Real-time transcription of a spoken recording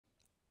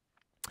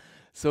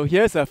So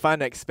here's a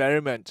fun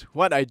experiment.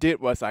 What I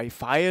did was I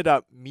fired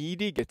up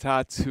Midi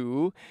Guitar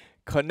 2,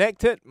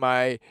 connected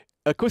my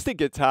acoustic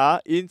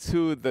guitar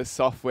into the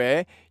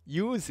software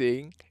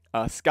using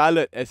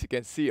Scarlet, as you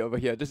can see over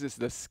here. This is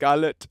the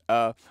Scarlet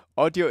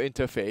audio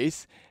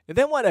interface. And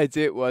then what I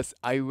did was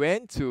I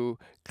went to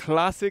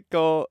classic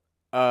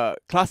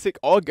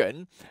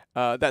organ.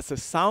 That's a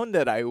sound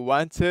that I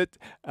wanted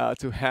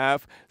to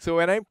have. So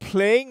when I'm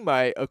playing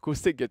my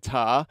acoustic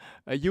guitar,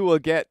 you will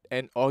get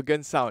an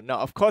organ sound. Now,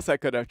 of course, I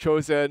could have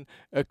chosen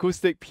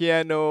acoustic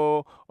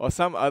piano or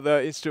some other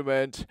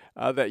instrument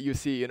that you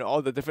see,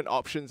 all the different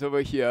options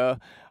over here.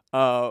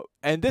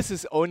 And this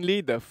is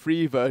only the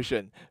free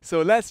version.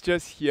 So let's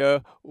just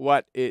hear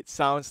what it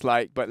sounds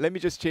like. But let me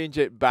just change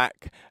it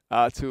back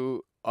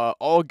to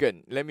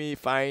organ. Let me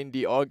find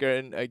the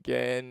organ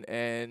again,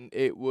 and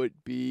it would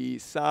be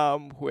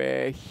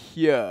somewhere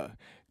here.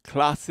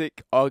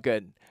 Classic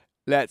organ.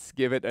 Let's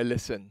give it a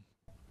listen.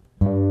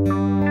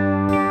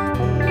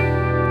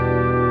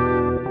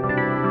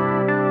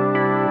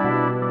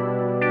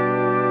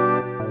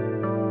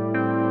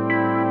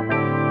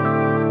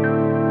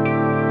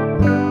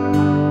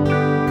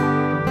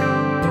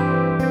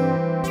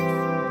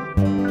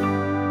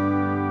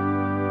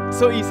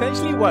 So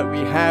essentially what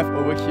we have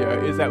over here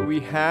is that we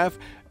have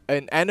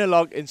an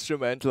analog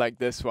instrument like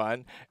this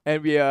one,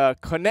 and we are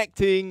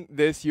connecting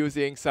this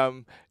using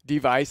some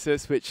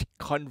devices which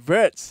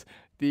converts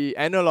the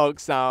analog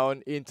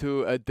sound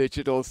into a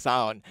digital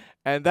sound.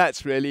 And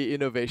that's really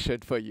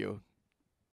innovation for you.